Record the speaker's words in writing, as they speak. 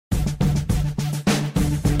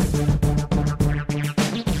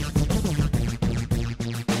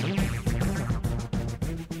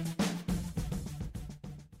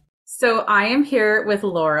So I am here with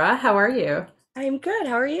Laura. How are you? I'm good.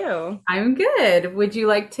 How are you? I'm good. Would you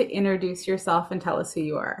like to introduce yourself and tell us who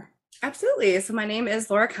you are? Absolutely. So, my name is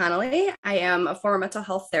Laura Connolly. I am a former mental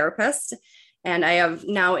health therapist, and I am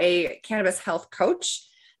now a cannabis health coach.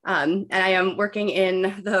 And I am working in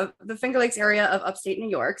the Finger Lakes area of upstate New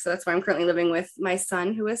York. So, that's where I'm currently living with my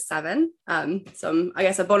son, who is 7. So, I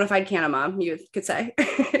guess, a bona fide canna mom, you could say.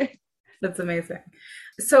 That's amazing.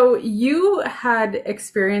 So you had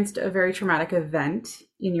experienced a very traumatic event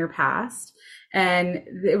in your past, and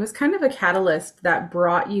it was kind of a catalyst that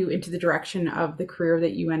brought you into the direction of the career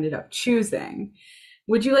that you ended up choosing.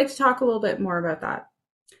 Would you like to talk a little bit more about that?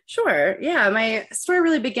 Sure. Yeah. My story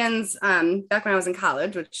really begins back when I was in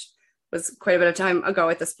college, which was quite a bit of time ago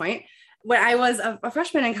at this point. When I was a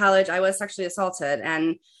freshman in college, I was sexually assaulted,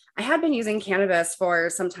 and I had been using cannabis for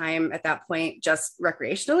some time at that point, just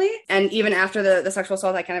recreationally. And even after the sexual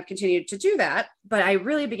assault, I kind of continued to do that. But I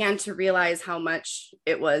really began to realize how much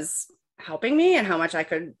it was helping me and how much I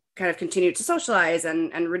could kind of continue to socialize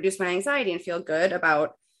and reduce my anxiety and feel good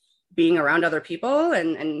about being around other people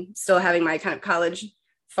and still having my kind of college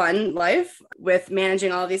fun life with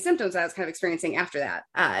managing all of these symptoms I was kind of experiencing after that.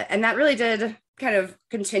 And that really did kind of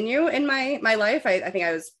continue in my life. I think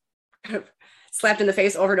I was kind of slapped in the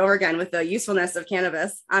face over and over again with the usefulness of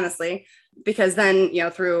cannabis, honestly, because then,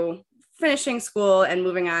 through finishing school and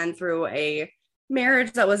moving on through a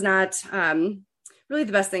marriage that was not really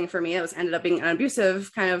the best thing for me. It was ended up being an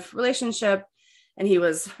abusive kind of relationship. And he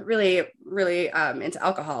was really, really into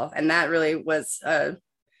alcohol. And that really was a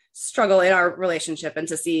struggle in our relationship. And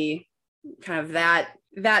to see kind of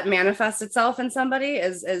that manifest itself in somebody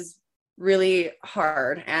is really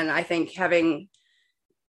hard. And I think having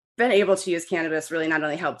been able to use cannabis really not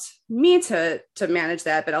only helped me to manage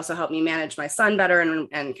that, but also helped me manage my son better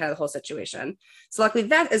and kind of the whole situation. So luckily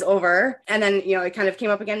that is over. And then, it kind of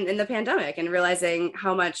came up again in the pandemic and realizing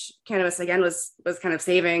how much cannabis again was kind of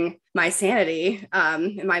saving my sanity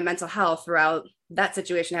and my mental health throughout that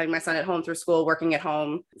situation, having my son at home through school, working at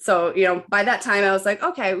home. So, by that time I was like,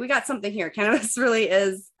 okay, we got something here. Cannabis really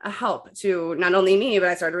is a help to not only me, but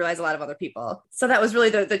I started to realize a lot of other people. So that was really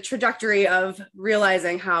the trajectory of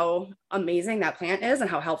realizing how amazing that plant is and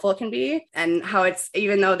how helpful it can be, and how it's,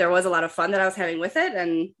 even though there was a lot of fun that I was having with it,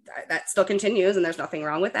 and that still continues and there's nothing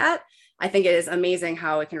wrong with that, I think it is amazing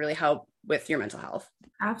how it can really help with your mental health.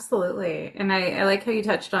 Absolutely. And I like how you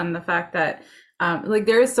touched on the fact that like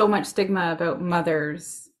there is so much stigma about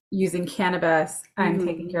mothers using cannabis and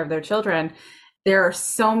taking Mm-hmm. care of their children. There are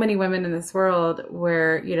so many women in this world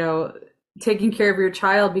where, taking care of your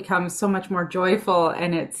child becomes so much more joyful,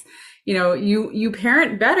 and it's, you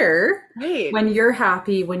parent better Right. when you're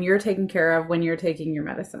happy, when you're taken care of, when you're taking your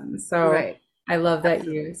medicine. So Right. I love that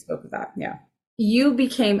you Absolutely. spoke of that. Yeah. You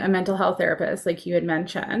became a mental health therapist, like you had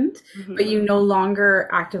mentioned, but Mm-hmm. you no longer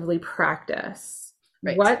actively practice.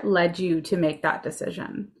 Right. What led you to make that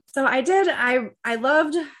decision? So I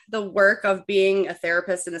loved the work of being a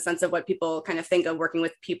therapist in the sense of what people kind of think of working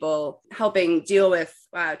with people, helping deal with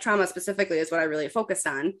trauma specifically is what I really focused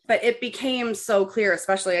on. But it became so clear,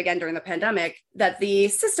 especially again during the pandemic, that the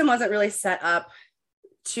system wasn't really set up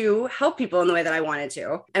to help people in the way that I wanted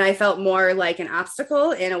to. And I felt more like an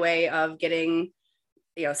obstacle in a way of getting,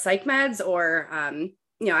 psych meds, or,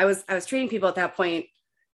 I was treating people at that point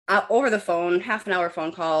over the phone, half an hour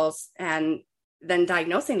phone calls, and then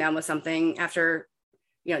diagnosing them with something after,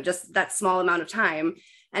 just that small amount of time.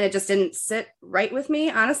 And it just didn't sit right with me,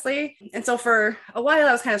 honestly. And so for a while,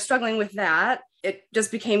 I was kind of struggling with that. It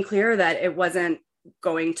just became clear that it wasn't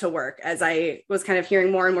going to work, as I was kind of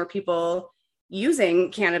hearing more and more people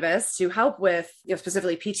using cannabis to help with,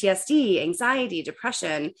 specifically PTSD, anxiety,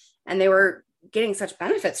 depression, and they were getting such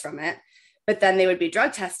benefits from it. But then they would be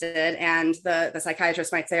drug tested, and the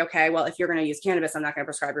psychiatrist might say, okay, well, if you're going to use cannabis, I'm not going to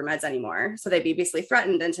prescribe your meds anymore. So they'd be basically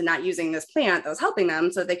threatened into not using this plant that was helping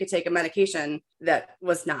them so they could take a medication that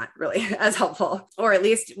was not really as helpful, or at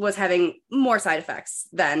least was having more side effects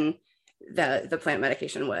than the plant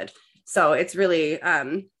medication would. So it's really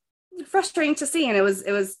frustrating to see. And it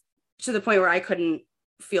was to the point where I couldn't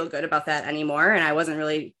feel good about that anymore. And I wasn't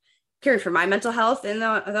really caring for my mental health in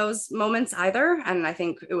those moments either. And I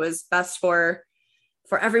think it was best for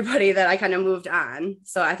everybody that I kind of moved on.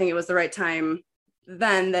 So I think it was the right time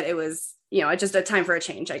then, that it was, just a time for a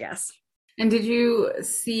change, I guess. And did you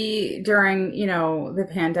see during, the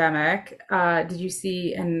pandemic, did you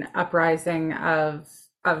see an uprising of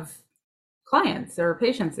clients or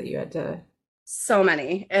patients that you had to? So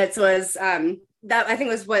many. It was that I think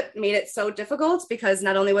was what made it so difficult, because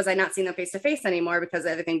not only was I not seeing them face to face anymore, because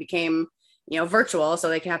everything became, virtual, so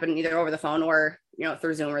they can happen either over the phone or,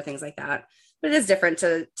 through Zoom or things like that. but it is different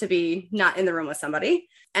to be not in the room with somebody.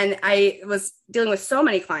 And I was dealing with so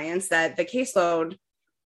many clients that the caseload,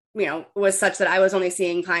 was such that I was only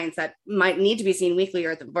seeing clients that might need to be seen weekly,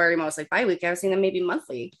 or at the very most like bi-weekly. I was seeing them maybe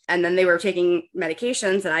monthly. And then they were taking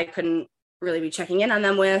medications that I couldn't really be checking in on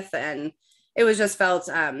them with. And it was just felt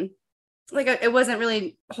like it wasn't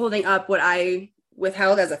really holding up what I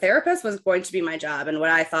withheld as a therapist was going to be my job and what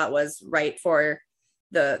I thought was right for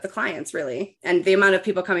the clients, really. And the amount of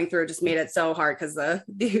people coming through just made it so hard because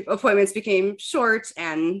the appointments became short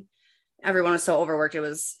and everyone was so overworked. It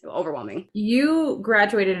was overwhelming. You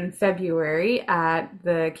graduated in February at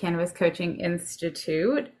the Cannabis Coaching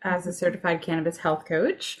Institute as a certified cannabis health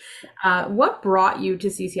coach. What brought you to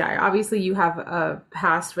CCI? Obviously, you have a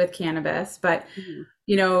past with cannabis, but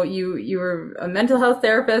you were a mental health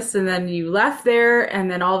therapist, and then you left there,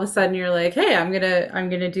 and then all of a sudden you're like, hey, I'm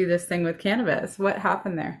gonna do this thing with cannabis. What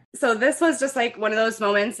happened there? So this was just like one of those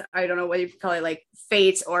moments. I don't know what you call it, like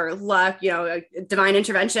fate or luck, divine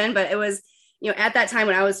intervention. But it was, at that time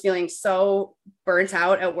when I was feeling so burnt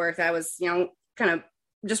out at work that I was, kind of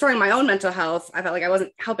destroying my own mental health. I felt like I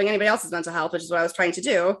wasn't helping anybody else's mental health, which is what I was trying to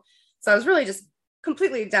do. So I was really just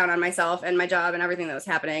completely down on myself and my job and everything that was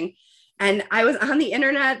happening. And I was on the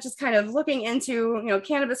internet just kind of looking into,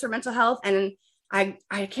 cannabis for mental health. And I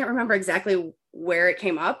can't remember exactly where it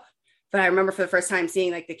came up, but I remember for the first time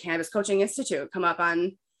seeing like the Cannabis Coaching Institute come up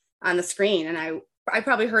on the screen. And I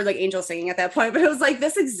probably heard like angels singing at that point, but it was like,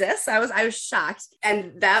 this exists. I was shocked.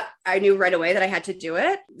 And that I knew right away that I had to do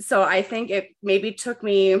it. So I think it maybe took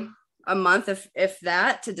me a month, if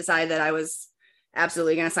that, to decide that I was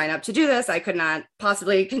absolutely going to sign up to do this. I could not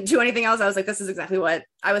possibly do anything else. I was like, this is exactly what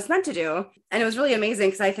I was meant to do. And it was really amazing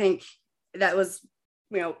because I think that was,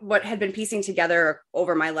 what had been piecing together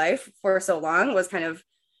over my life for so long was kind of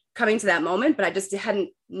coming to that moment, but I just hadn't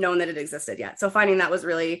known that it existed yet. So finding that was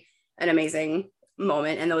really an amazing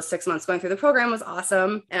moment. And those 6 months going through the program was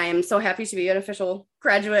awesome. And I am so happy to be an official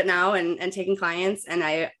graduate now and taking clients. And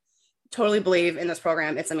I totally believe in this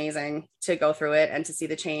program. It's amazing to go through it and to see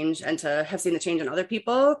the change and to have seen the change in other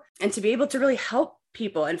people and to be able to really help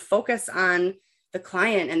people and focus on the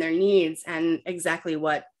client and their needs and exactly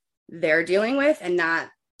what they're dealing with, and not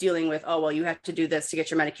dealing with, oh, well, you have to do this to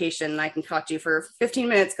get your medication and I can talk to you for 15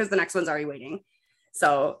 minutes because the next one's already waiting.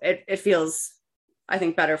 So it feels, I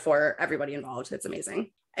think, better for everybody involved. It's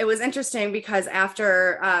amazing. It was interesting because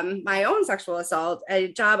after my own sexual assault,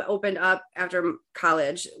 a job opened up after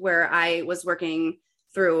college where I was working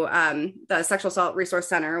through the Sexual Assault Resource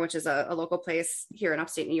Center, which is a local place here in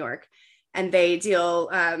upstate New York. And they deal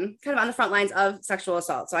kind of on the front lines of sexual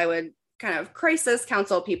assault. So I would kind of crisis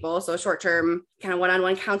counsel people. So short-term kind of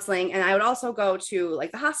one-on-one counseling. And I would also go to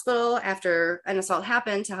like the hospital after an assault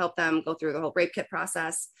happened to help them go through the whole rape kit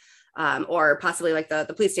process, or possibly like the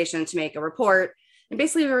police station to make a report. And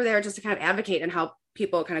basically we were there just to kind of advocate and help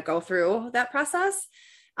people kind of go through that process.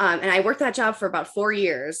 And I worked that job for about 4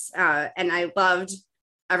 years. And I loved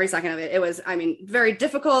every second of it. It was, very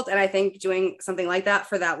difficult. And I think doing something like that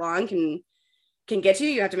for that long can get you.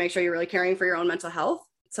 You have to make sure you're really caring for your own mental health.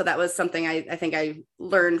 So that was something I think I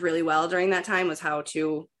learned really well during that time, was how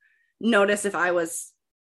to notice if I was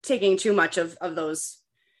taking too much of those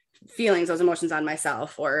feelings, those emotions on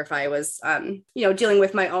myself, or if I was, dealing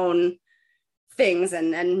with my own things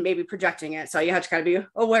and maybe projecting it. So you have to kind of be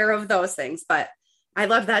aware of those things. But I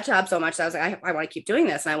loved that job so much that I was like, I want to keep doing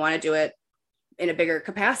this, and I want to do it in a bigger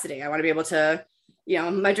capacity. I want to be able to,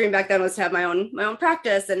 my dream back then was to have my own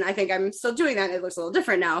practice. And I think I'm still doing that. It looks a little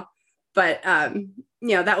different now, but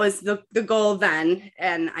that was the goal then.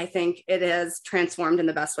 And I think it has transformed in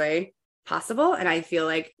the best way possible. And I feel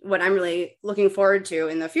like what I'm really looking forward to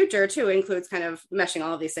in the future too includes kind of meshing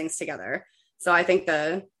all of these things together. So I think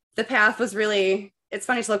the path was really, it's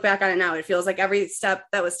funny to look back on it now. It feels like every step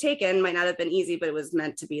that was taken might not have been easy, but it was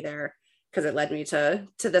meant to be there because it led me to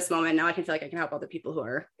this moment. Now I can feel like I can help other people who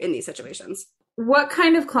are in these situations. What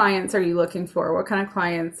kind of clients are you looking for? What kind of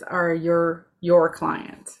clients are your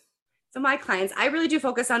clients? So my clients, I really do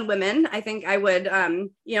focus on women. I think I would,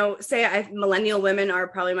 say millennial women are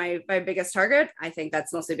probably my biggest target. I think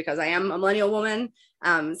that's mostly because I am a millennial woman.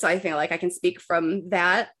 So I feel like I can speak from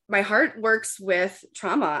that. My heart works with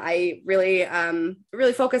trauma. I really,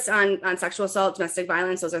 really focus on sexual assault, domestic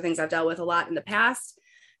violence. Those are things I've dealt with a lot in the past,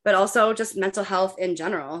 but also just mental health in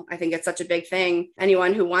general. I think it's such a big thing.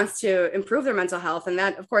 Anyone who wants to improve their mental health, and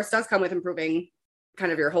that of course does come with improving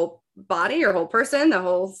kind of your whole body, your whole person, the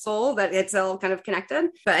whole soul, that it's all kind of connected.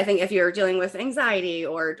 But I think if you're dealing with anxiety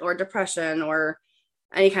or depression or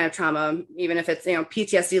any kind of trauma, even if it's,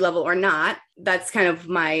 PTSD level or not, that's kind of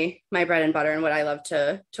my bread and butter and what I love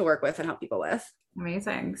to work with and help people with.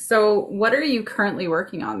 Amazing. So what are you currently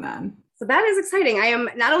working on then? So that is exciting. I am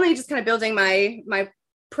not only just kind of building my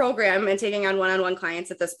program and taking on one-on-one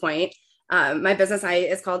clients at this point. My business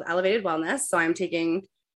is called Elevated Wellness, so I'm taking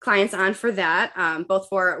clients on for that, both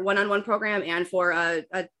for one-on-one program and for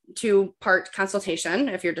a two-part consultation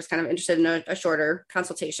if you're just kind of interested in a shorter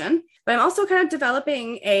consultation. But I'm also kind of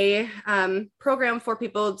developing a program for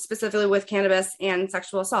people specifically with cannabis and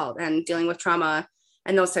sexual assault and dealing with trauma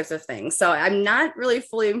and those types of things. So I'm not really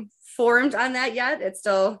fully formed on that yet. It's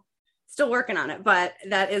still working on it, but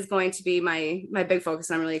that is going to be my big focus,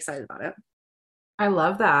 and I'm really excited about it. I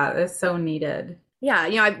love that. It's so needed.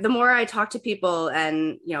 Yeah, the more I talk to people,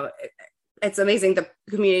 and it's amazing the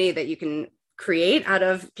community that you can create out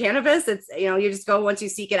of cannabis. It's you just go once you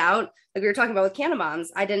seek it out. Like we were talking about with Canna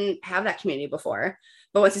Moms, I didn't have that community before,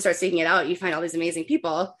 but once you start seeking it out, you find all these amazing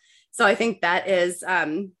people. So I think that is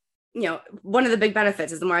one of the big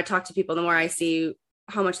benefits is the more I talk to people, the more I see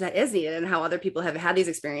how much that is needed and how other people have had these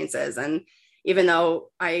experiences. And even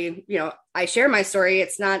though I share my story,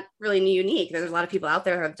 it's not really unique. There's a lot of people out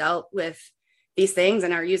there who have dealt with these things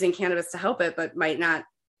and are using cannabis to help it, but might not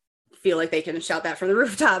feel like they can shout that from the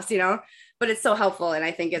rooftops, but it's so helpful. And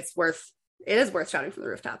I think it is worth shouting from the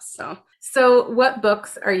rooftops. So what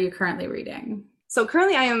books are you currently reading? So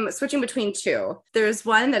currently I am switching between two. There's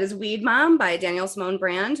one that is Weed Mom by Danielle Simone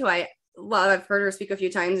Brand, who I love. I've heard her speak a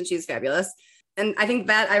few times and she's fabulous. And I think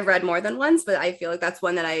that I've read more than once, but I feel like that's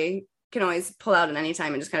one that I can always pull out at any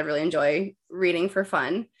time and just kind of really enjoy reading for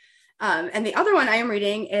fun. And the other one I am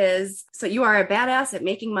reading is So You Are a Badass at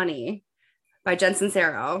Making Money by Jen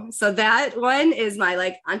Sincero. So that one is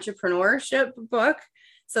my entrepreneurship book.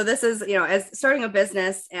 So this is, as starting a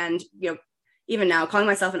business and, even now calling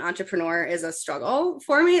myself an entrepreneur is a struggle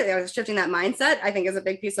for me. Shifting that mindset, I think, is a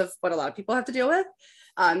big piece of what a lot of people have to deal with.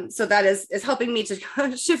 So that is helping me to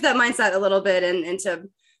shift that mindset a little bit and into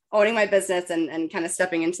owning my business and kind of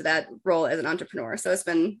stepping into that role as an entrepreneur. So it's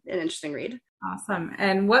been an interesting read. Awesome.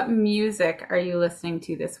 And what music are you listening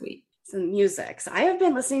to this week? Some music. So I have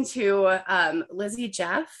been listening to Lizzie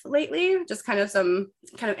Jeff lately, just kind of some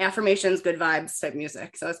kind of affirmations, good vibes type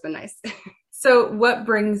music. So it's been nice. So what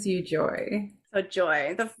brings you joy? So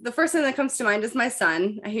joy. The first thing that comes to mind is my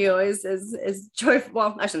son. He always is joyful.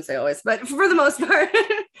 Well, I shouldn't say always, but for the most part,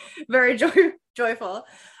 very joyful.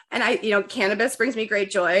 And cannabis brings me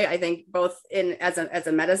great joy. I think both as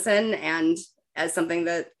a medicine and as something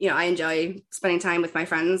that, I enjoy spending time with my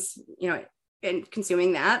friends, and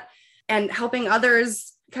consuming that and helping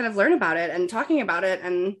others kind of learn about it and talking about it.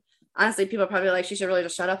 And honestly, people are probably like, she should really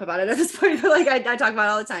just shut up about it at this point. But I talk about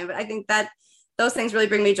it all the time, but I think that those things really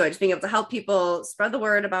bring me joy, just being able to help people spread the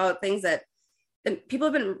word about things that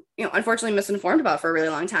people have been, unfortunately misinformed about for a really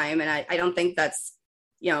long time. And I don't think that's,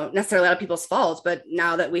 necessarily a lot of people's fault, but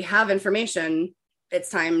now that we have information, it's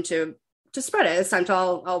time to spread it. It's time to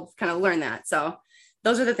all kind of learn that. So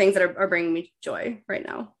those are the things that are bringing me joy right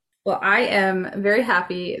now. Well, I am very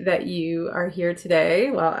happy that you are here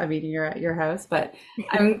today. Well, I mean, you're at your house, but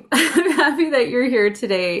I'm happy that you're here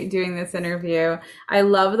today doing this interview. I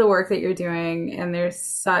love the work that you're doing, and there's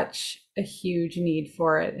such a huge need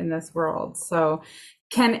for it in this world. So,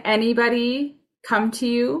 can anybody come to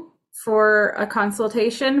you for a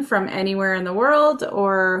consultation from anywhere in the world,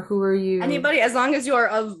 or who are you? Anybody, as long as you are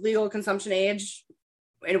of legal consumption age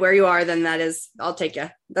and where you are, then I'll take you.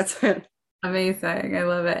 That's it. Amazing. I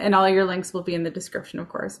love it. And all your links will be in the description, of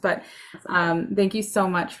course. But thank you so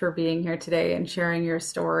much for being here today and sharing your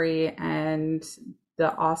story and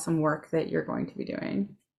the awesome work that you're going to be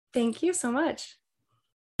doing. Thank you so much.